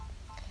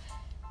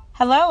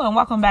Hello and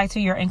welcome back to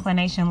your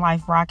Inclination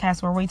Life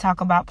broadcast where we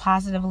talk about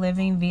positive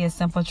living via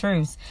simple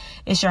truths.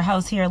 It's your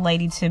host here,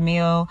 Lady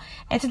Tamil,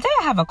 and today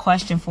I have a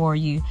question for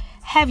you.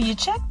 Have you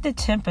checked the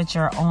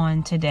temperature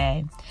on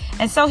today?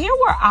 And so here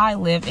where I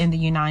live in the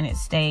United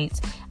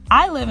States,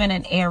 I live in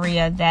an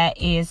area that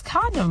is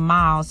kind of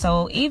mild.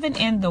 So even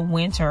in the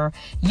winter,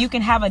 you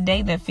can have a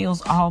day that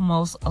feels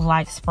almost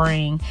like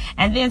spring.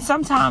 And then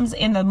sometimes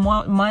in the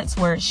months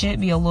where it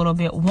should be a little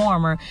bit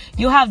warmer,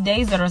 you'll have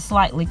days that are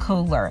slightly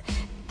cooler.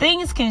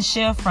 Things can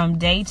shift from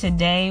day to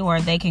day where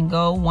they can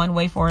go one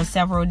way for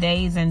several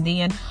days and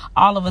then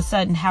all of a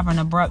sudden have an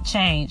abrupt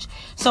change.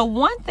 So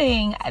one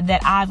thing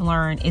that I've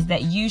learned is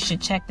that you should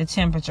check the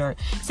temperature.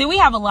 See, we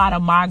have a lot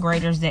of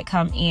migrators that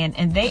come in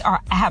and they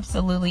are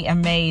absolutely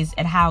amazed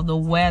at how the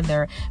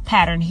weather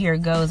pattern here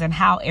goes and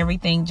how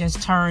everything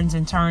just turns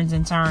and turns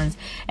and turns.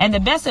 And the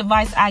best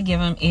advice I give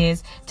them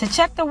is to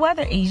check the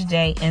weather each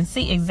day and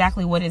see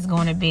exactly what it's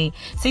going to be.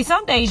 See,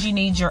 some days you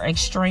need your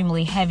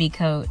extremely heavy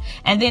coat,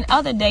 and then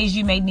other days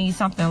you may need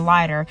something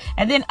lighter,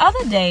 and then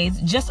other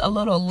days just a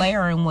little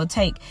layering will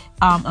take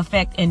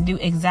effect and do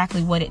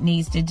exactly what it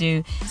needs to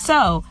do.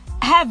 So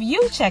have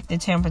you checked the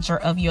temperature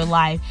of your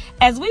life?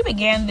 As we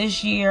began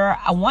this year,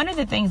 one of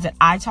the things that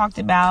I talked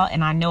about,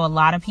 and I know a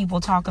lot of people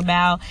talk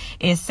about,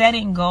 is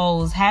setting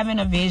goals, having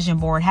a vision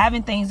board,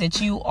 having things that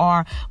you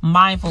are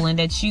mindful and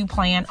that you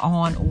plan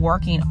on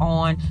working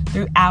on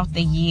throughout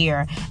the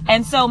year.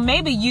 And so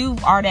maybe you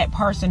are that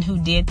person who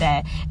did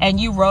that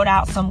and you wrote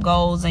out some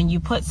goals and you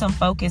put some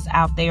focus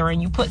out there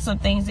and you put some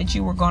things that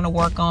you were going to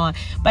work on.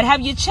 But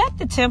have you checked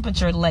the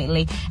temperature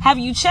lately? Have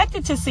you checked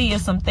it to see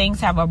if some things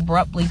have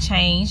abruptly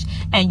changed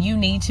and you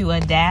need to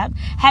adapt?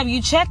 Have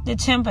you checked the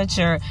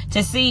temperature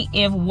to see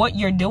if what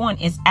you're doing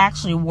is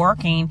actually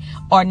working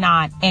or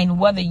not, and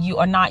whether you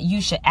or not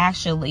you should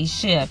actually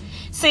shift?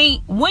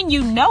 See, when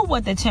you know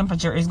what the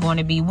temperature is going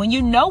to be, when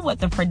you know what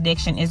the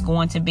prediction is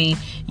going to be,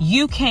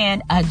 you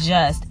can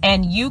adjust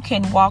and you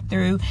can walk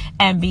through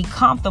and be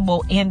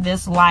comfortable in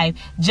this life.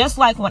 Just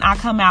like when I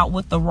come out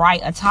with the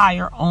right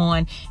attire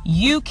on,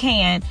 you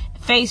can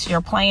face your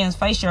plans,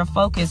 face your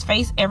focus,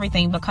 face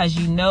everything, because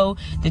you know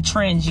the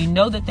trends, you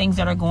know the things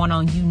that are going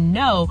on, you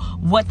know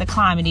what the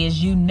climate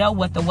is, you know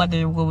what the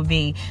weather will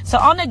be. So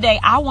on the day,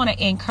 I want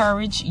to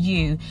encourage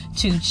you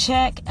to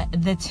check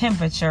the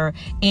temperature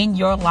in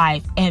your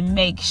life and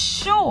make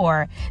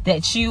sure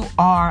that you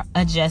are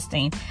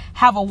adjusting.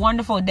 Have a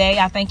wonderful day.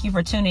 I thank you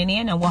for tuning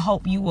in, and we'll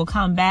hope you will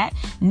come back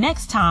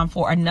next time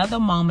for another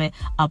moment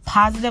of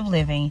positive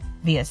living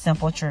via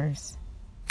simple truths.